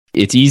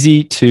It's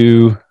easy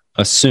to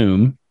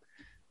assume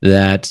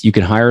that you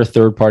can hire a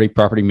third-party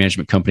property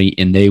management company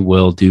and they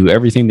will do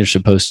everything they're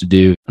supposed to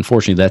do.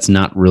 Unfortunately, that's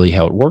not really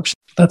how it works.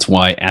 That's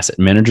why asset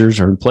managers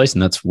are in place,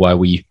 and that's why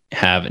we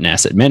have an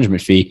asset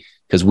management fee,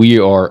 because we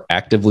are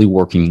actively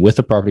working with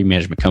a property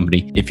management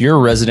company. If you're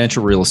a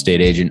residential real estate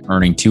agent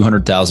earning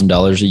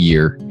 $200,000 a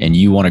year and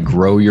you want to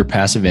grow your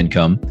passive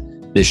income,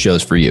 this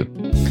show's for you.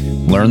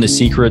 Learn the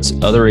secrets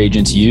other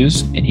agents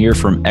use and hear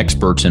from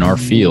experts in our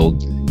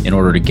field in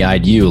order to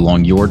guide you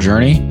along your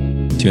journey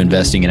to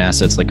investing in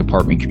assets like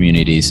apartment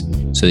communities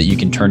so that you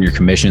can turn your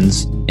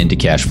commissions into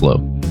cash flow.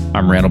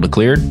 I'm Randall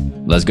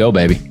DeCleared. Let's go,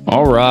 baby.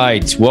 All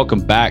right.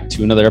 Welcome back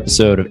to another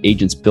episode of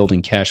Agents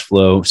Building Cash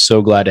Flow.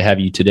 So glad to have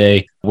you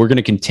today. We're going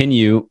to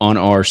continue on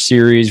our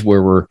series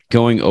where we're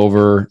going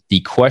over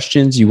the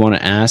questions you want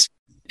to ask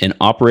an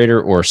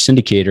operator or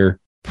syndicator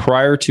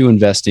prior to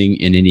investing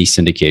in any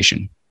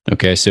syndication.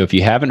 Okay, so if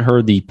you haven't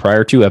heard the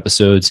prior two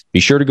episodes,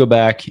 be sure to go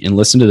back and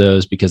listen to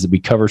those because we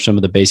cover some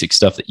of the basic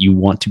stuff that you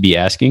want to be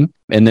asking.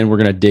 And then we're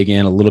going to dig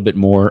in a little bit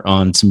more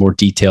on some more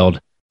detailed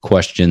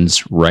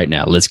questions right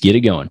now. Let's get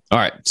it going. All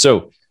right,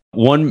 so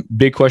one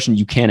big question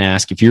you can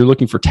ask, if you're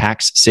looking for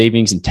tax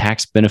savings and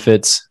tax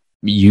benefits,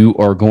 you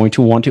are going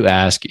to want to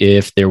ask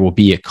if there will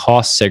be a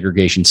cost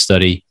segregation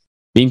study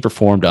being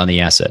performed on the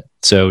asset.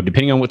 So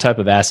depending on what type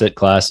of asset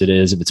class it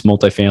is, if it's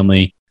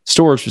multifamily,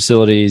 storage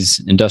facilities,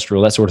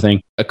 industrial, that sort of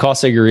thing, a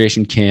cost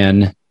segregation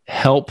can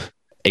help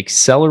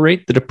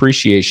accelerate the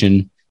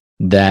depreciation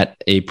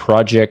that a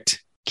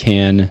project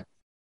can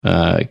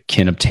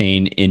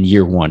obtain in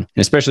year one.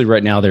 And especially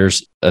right now,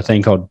 there's a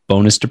thing called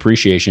bonus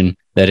depreciation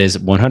that is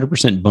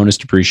 100% bonus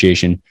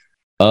depreciation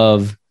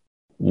of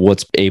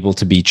what's able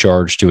to be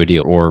charged to a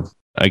deal, or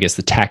I guess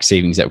the tax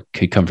savings that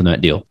could come from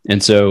that deal.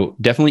 And so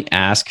definitely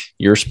ask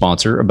your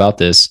sponsor about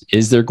this.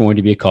 Is there going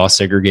to be a cost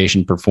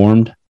segregation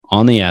performed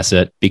on the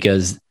asset?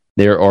 Because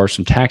there are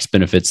some tax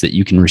benefits that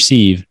you can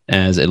receive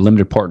as a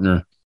limited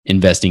partner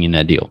investing in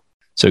that deal.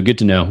 So good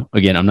to know.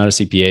 Again, I'm not a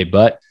CPA,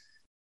 but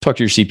talk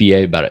to your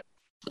CPA about it.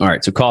 All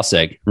right. So cost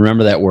seg,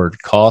 remember that word,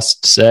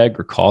 cost seg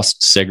or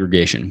cost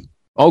segregation.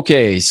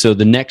 Okay. So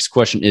the next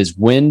question is,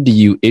 when do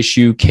you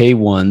issue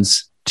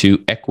K1s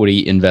to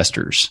equity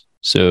investors?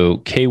 So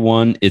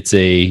K1, it's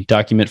a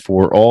document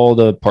for all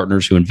the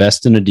partners who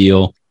invest in a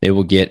deal. They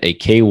will get a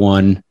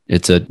K1.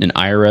 It's an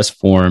IRS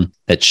form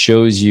that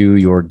shows you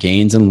your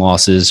gains and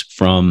losses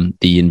from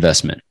the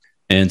investment.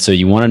 And so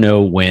you want to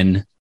know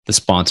when the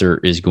sponsor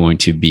is going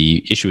to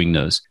be issuing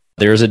those.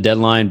 There's a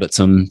deadline, but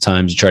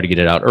sometimes you try to get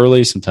it out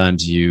early.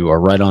 Sometimes you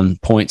are right on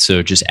point.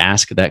 So just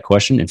ask that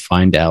question and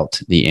find out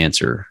the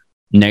answer.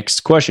 Next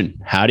question.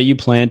 How do you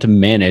plan to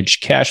manage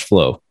cash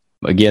flow?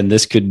 Again,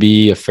 this could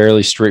be a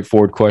fairly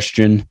straightforward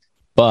question,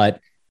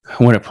 but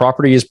when a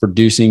property is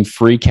producing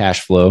free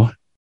cash flow,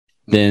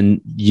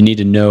 then you need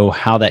to know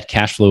how that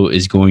cash flow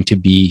is going to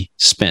be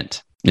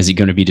spent. Is it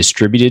going to be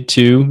distributed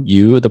to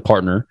you, the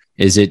partner?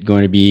 Is it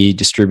going to be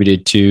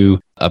distributed to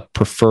a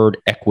preferred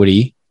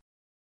equity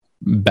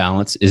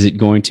balance? Is it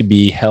going to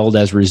be held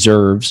as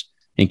reserves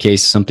in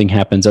case something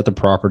happens at the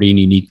property and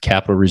you need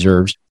capital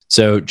reserves?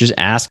 So just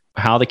ask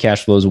how the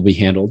cash flows will be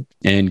handled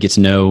and get to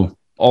know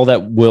all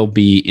that will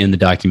be in the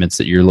documents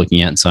that you're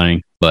looking at and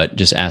signing, but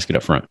just ask it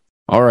up front.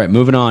 All right,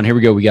 moving on. Here we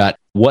go. We got,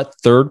 what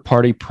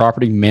third-party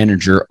property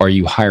manager are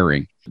you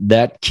hiring?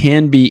 That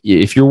can be,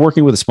 if you're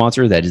working with a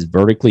sponsor that is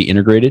vertically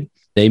integrated,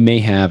 they may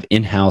have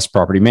in-house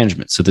property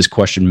management. So this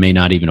question may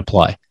not even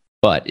apply.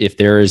 But if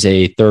there is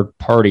a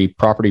third-party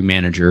property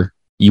manager,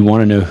 you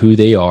want to know who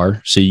they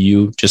are. So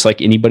you, just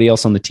like anybody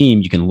else on the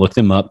team, you can look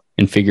them up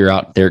and figure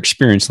out their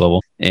experience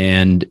level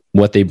and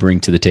what they bring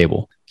to the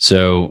table.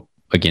 So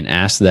again,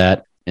 ask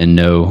that and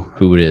know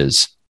who it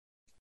is.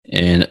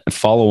 And a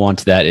follow on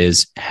to that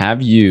is,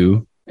 have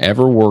you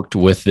ever worked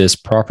with this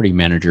property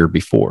manager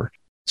before?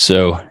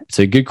 So it's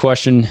a good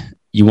question.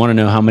 You want to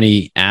know how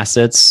many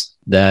assets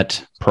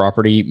that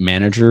property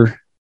manager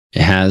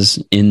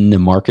has in the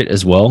market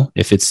as well.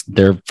 If it's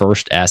their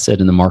first asset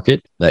in the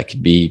market, that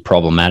could be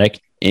problematic.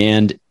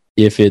 And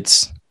if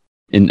it's,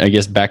 and I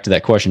guess back to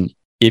that question,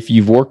 if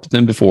you've worked with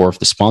them before, if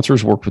the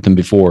sponsors worked with them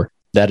before,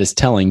 that is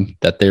telling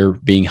that they're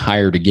being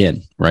hired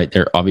again, right?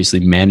 They're obviously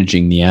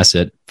managing the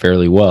asset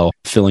fairly well,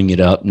 filling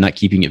it up, not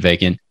keeping it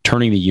vacant,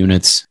 turning the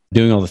units,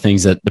 doing all the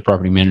things that the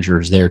property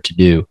manager is there to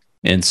do.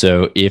 And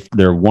so if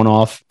they're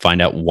one-off,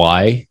 find out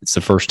why it's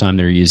the first time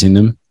they're using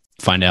them,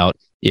 find out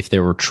if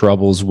there were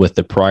troubles with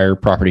the prior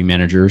property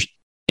managers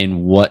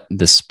and what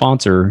the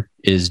sponsor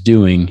is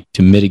doing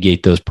to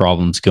mitigate those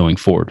problems going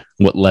forward.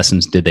 What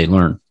lessons did they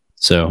learn?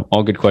 So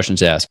all good questions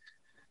to ask.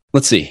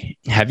 Let's see.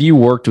 Have you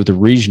worked with a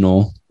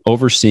regional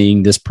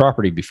overseeing this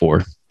property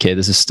before? Okay,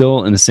 this is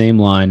still in the same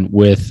line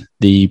with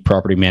the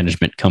property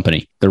management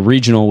company. The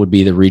regional would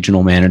be the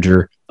regional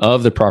manager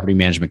of the property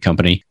management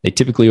company. They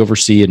typically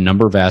oversee a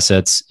number of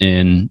assets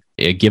in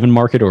a given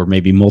market or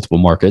maybe multiple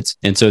markets.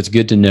 And so it's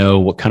good to know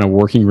what kind of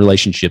working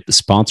relationship the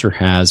sponsor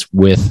has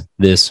with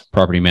this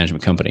property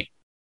management company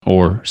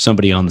or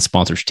somebody on the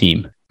sponsor's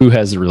team who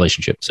has the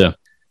relationship. So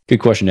good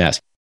question to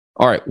ask.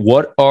 All right.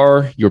 What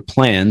are your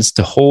plans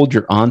to hold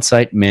your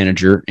on-site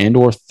manager and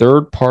or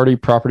third-party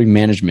property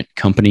management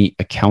company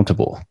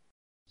accountable?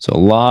 So a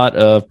lot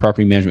of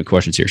property management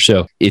questions here.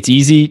 So it's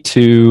easy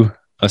to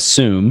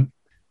assume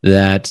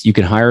that you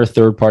can hire a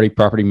third-party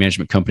property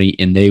management company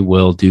and they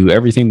will do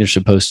everything they're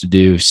supposed to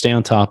do, stay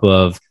on top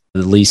of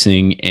the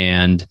leasing,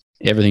 and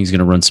everything's going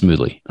to run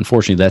smoothly.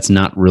 Unfortunately, that's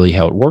not really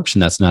how it works,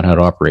 and that's not how it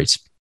operates.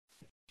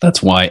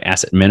 That's why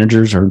asset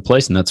managers are in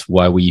place, and that's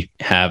why we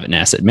have an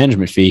asset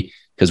management fee,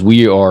 because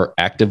we are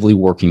actively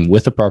working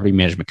with a property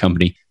management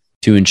company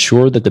to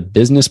ensure that the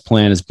business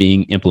plan is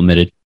being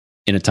implemented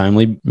in a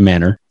timely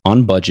manner,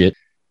 on budget,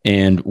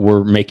 and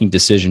we're making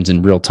decisions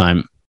in real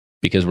time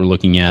because we're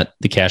looking at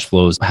the cash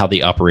flows, how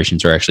the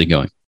operations are actually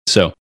going.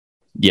 So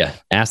yeah,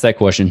 ask that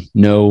question,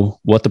 know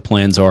what the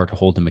plans are to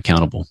hold them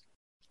accountable.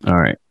 All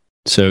right.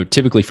 So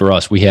typically for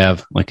us, we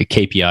have like a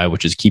KPI,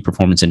 which is key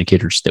performance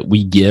indicators that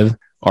we give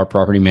our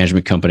property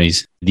management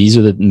companies. These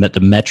are the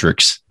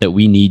metrics that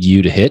we need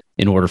you to hit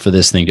in order for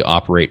this thing to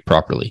operate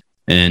properly.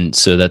 And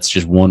so that's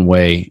just one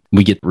way.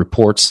 We get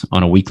reports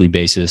on a weekly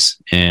basis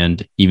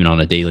and even on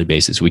a daily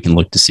basis. We can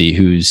look to see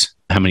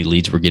how many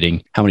leads we're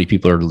getting, how many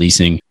people are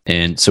leasing.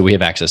 And so we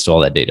have access to all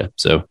that data.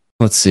 So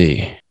let's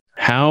see.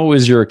 How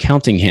is your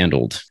accounting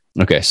handled?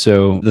 Okay,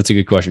 so that's a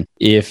good question.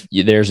 If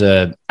there's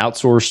an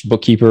outsourced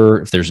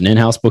bookkeeper, if there's an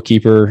in-house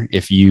bookkeeper,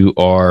 if you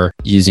are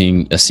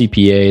using a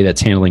CPA that's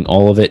handling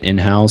all of it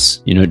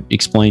in-house,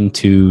 explain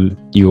to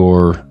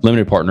your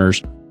limited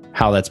partners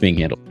how that's being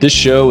handled. This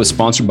show is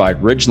sponsored by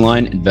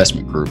Ridgeline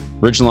Investment Group.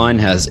 Ridgeline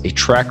has a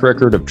track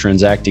record of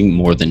transacting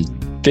more than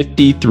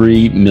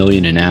 $53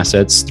 million in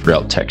assets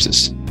throughout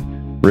Texas.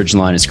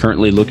 Ridgeline is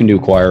currently looking to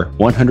acquire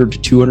 100 to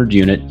 200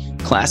 unit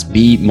Class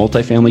B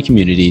multifamily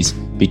communities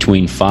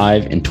between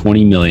 5 and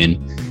 20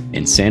 million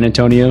in San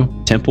Antonio,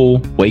 Temple,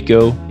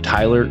 Waco,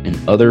 Tyler,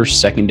 and other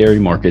secondary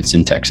markets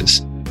in Texas.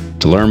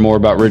 To learn more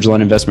about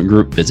Ridgeline Investment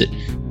Group, visit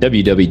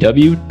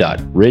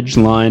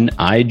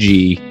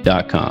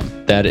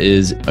www.ridgelineig.com. That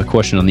is a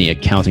question on the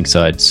accounting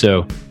side.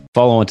 So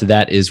follow on to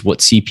that is, what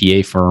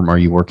CPA firm are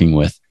you working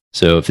with?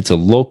 So if it's a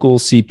local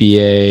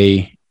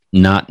CPA,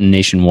 not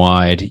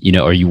nationwide,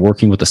 are you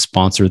working with a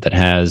sponsor that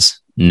has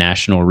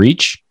national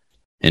reach?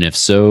 And if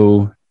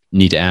so, you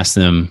need to ask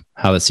them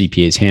how the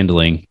CPA is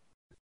handling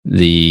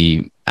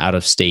the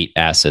out-of-state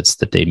assets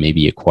that they may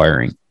be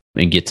acquiring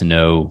and get to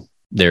know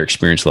their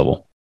experience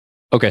level.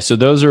 Okay, so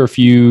those are a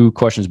few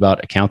questions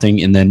about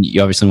accounting. And then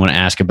you obviously want to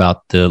ask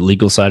about the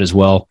legal side as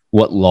well.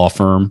 What law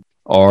firm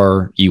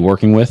are you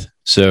working with?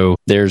 So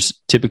there's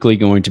typically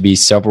going to be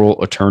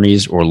several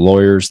attorneys or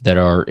lawyers that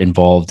are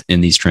involved in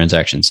these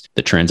transactions.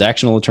 The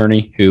transactional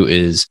attorney, who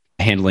is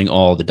handling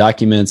all the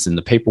documents and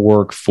the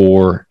paperwork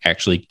for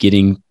actually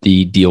getting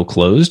the deal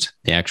closed,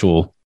 the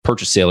actual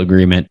purchase sale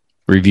agreement,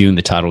 reviewing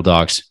the title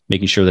docs,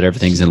 making sure that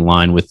everything's in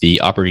line with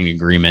the operating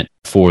agreement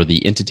for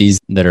the entities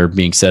that are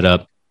being set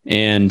up,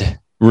 and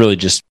really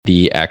just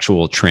the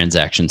actual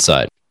transaction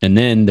side. And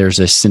then there's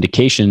a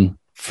syndication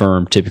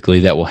firm typically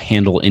that will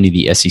handle any of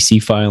the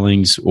SEC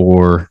filings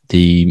or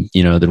the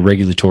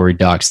regulatory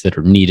docs that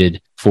are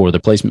needed for the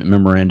placement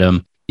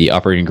memorandum, the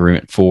operating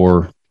agreement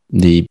for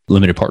the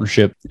limited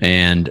partnership,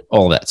 and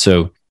all that.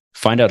 So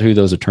find out who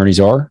those attorneys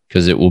are,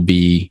 because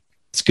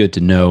it's good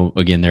to know,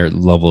 again, their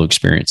level of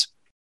experience.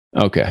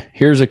 Okay,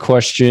 here's a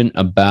question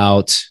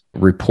about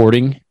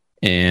reporting.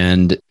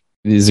 And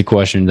this is a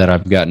question that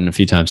I've gotten a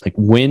few times. Like,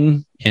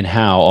 when and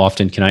how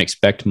often can I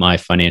expect my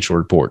financial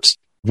reports?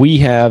 We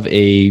have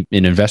an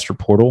investor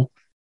portal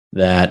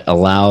that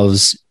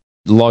allows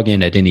log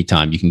in at any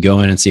time. You can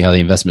go in and see how the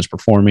investment is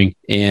performing.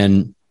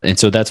 And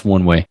so that's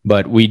one way.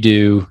 But we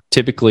do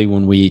typically,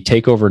 when we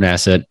take over an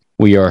asset,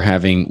 we are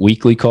having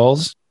weekly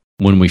calls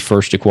when we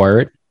first acquire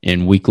it,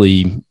 and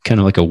weekly, kind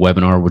of like a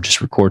webinar. We'll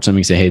just record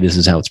something, say, hey, this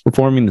is how it's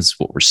performing. This is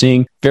what we're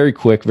seeing. Very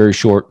quick, very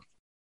short.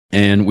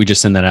 And we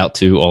just send that out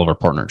to all of our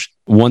partners.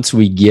 Once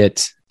we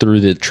get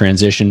through the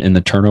transition and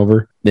the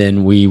turnover,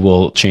 then we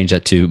will change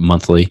that to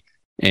monthly.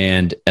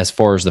 And as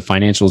far as the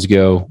financials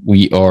go,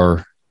 we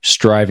are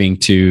striving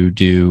to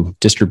do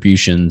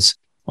distributions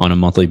on a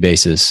monthly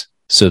basis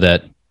so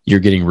that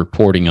you're getting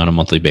reporting on a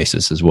monthly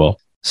basis as well.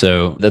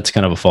 So that's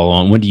kind of a follow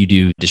on. When do you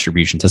do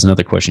distributions? That's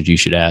another question you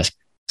should ask.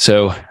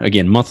 So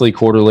again, monthly,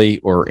 quarterly,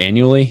 or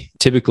annually.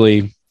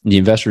 Typically, the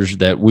investors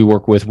that we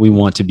work with, we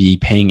want to be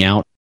paying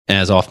out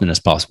as often as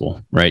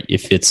possible, right?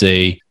 If it's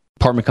a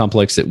apartment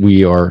complex that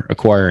we are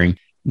acquiring,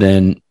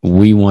 then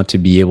we want to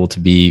be able to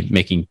be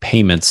making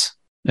payments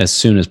as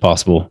soon as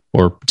possible,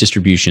 or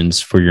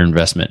distributions for your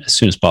investment as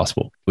soon as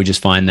possible. We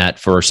just find that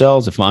for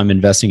ourselves, if I'm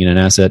investing in an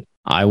asset,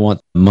 I want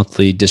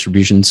monthly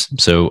distributions.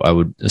 So I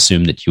would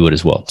assume that you would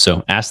as well.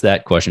 So ask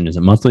that question. Is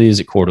it monthly?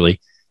 Is it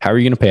quarterly? How are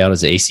you going to pay out?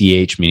 As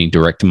ACH, meaning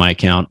direct to my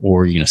account,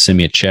 or you're going to send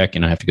me a check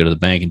and I have to go to the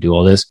bank and do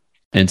all this?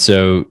 And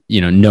so,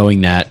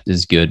 knowing that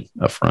is good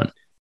upfront.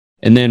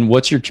 And then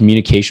what's your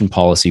communication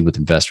policy with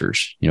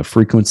investors?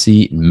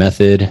 Frequency and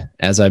method.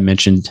 As I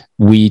mentioned,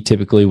 we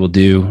typically will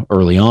do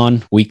early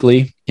on,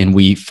 weekly, and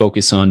we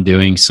focus on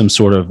doing some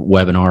sort of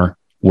webinar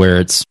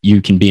where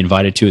you can be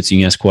invited to it so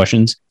you can ask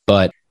questions,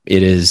 but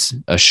it is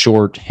a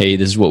short, hey,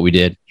 this is what we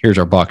did. Here's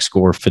our box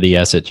score for the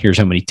asset. Here's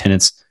how many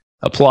tenants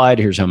applied.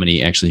 Here's how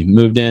many actually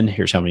moved in.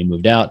 Here's how many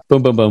moved out.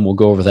 Boom, boom, boom. We'll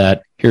go over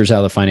that. Here's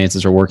how the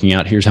finances are working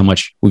out. Here's how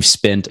much we've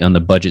spent on the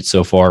budget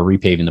so far,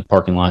 repaving the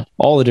parking lot,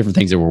 all the different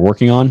things that we're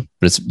working on,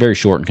 but it's very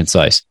short and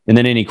concise. And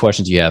then any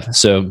questions you have.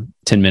 So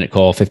 10-minute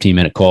call,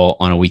 15-minute call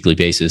on a weekly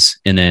basis.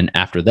 And then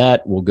after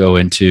that, we'll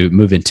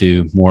move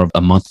into more of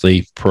a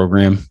monthly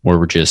program where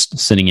we're just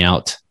sending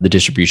out the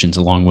distributions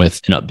along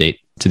with an update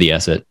to the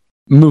asset.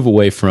 Move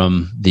away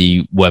from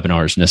the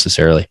webinars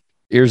necessarily.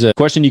 Here's a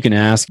question you can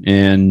ask,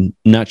 and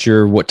not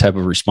sure what type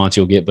of response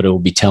you'll get, but it will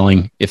be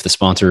telling if the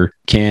sponsor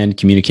can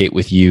communicate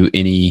with you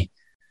any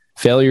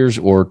failures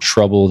or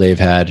trouble they've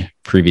had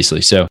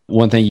previously. So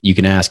one thing you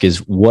can ask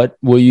is, what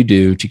will you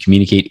do to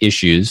communicate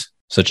issues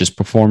such as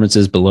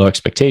performances below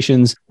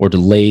expectations or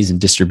delays in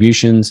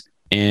distributions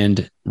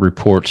and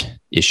report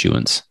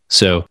issuance?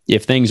 So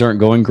if things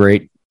aren't going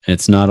great,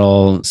 it's not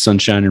all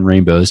sunshine and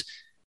rainbows,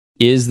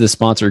 is the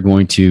sponsor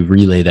going to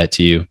relay that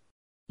to you?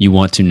 You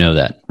want to know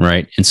that,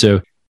 right? And so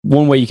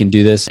one way you can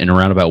do this in a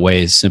roundabout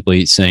way is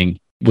simply saying,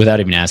 without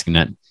even asking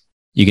that,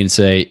 you can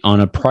say, on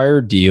a prior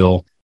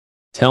deal,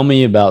 tell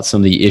me about some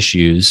of the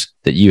issues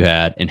that you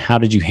had and how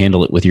did you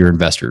handle it with your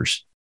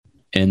investors?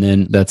 And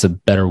then that's a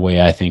better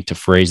way, I think, to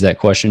phrase that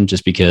question,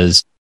 just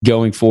because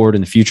going forward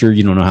in the future,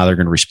 you don't know how they're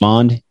going to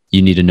respond.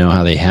 You need to know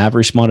how they have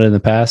responded in the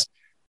past.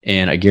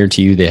 And I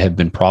guarantee you there have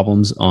been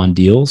problems on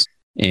deals.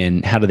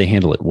 And how do they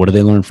handle it? What do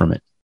they learn from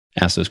it?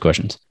 Ask those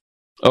questions.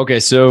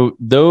 Okay, so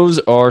those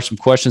are some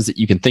questions that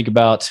you can think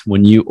about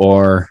when you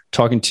are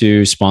talking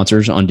to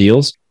sponsors on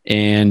deals.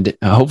 And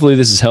hopefully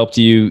this has helped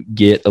you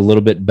get a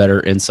little bit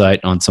better insight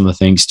on some of the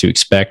things to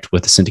expect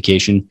with the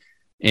syndication.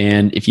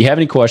 And if you have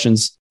any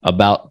questions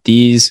about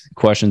these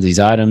questions, these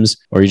items,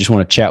 or you just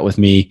want to chat with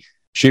me,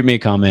 shoot me a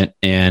comment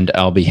and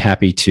I'll be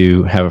happy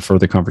to have a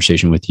further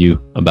conversation with you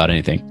about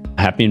anything.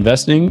 Happy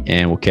investing,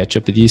 and we'll catch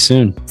up with you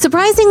soon.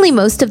 Surprisingly,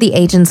 most of the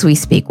agents we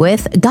speak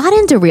with got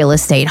into real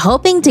estate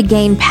hoping to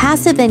gain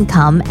passive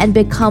income and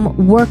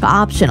become work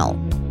optional.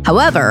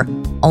 However,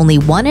 only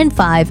 1 in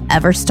 5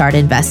 ever start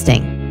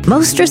investing.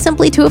 Most are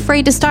simply too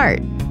afraid to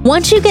start.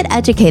 Once you get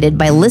educated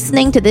by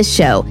listening to this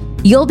show,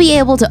 you'll be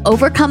able to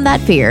overcome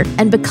that fear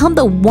and become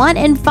the 1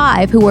 in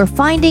 5 who are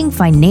finding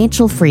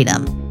financial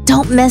freedom.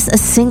 Don't miss a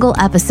single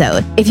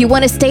episode. If you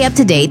want to stay up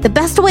to date, the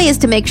best way is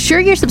to make sure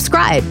you're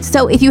subscribed.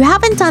 So if you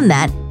haven't done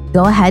that,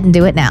 go ahead and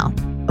do it now.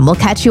 And we'll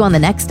catch you on the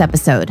next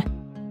episode.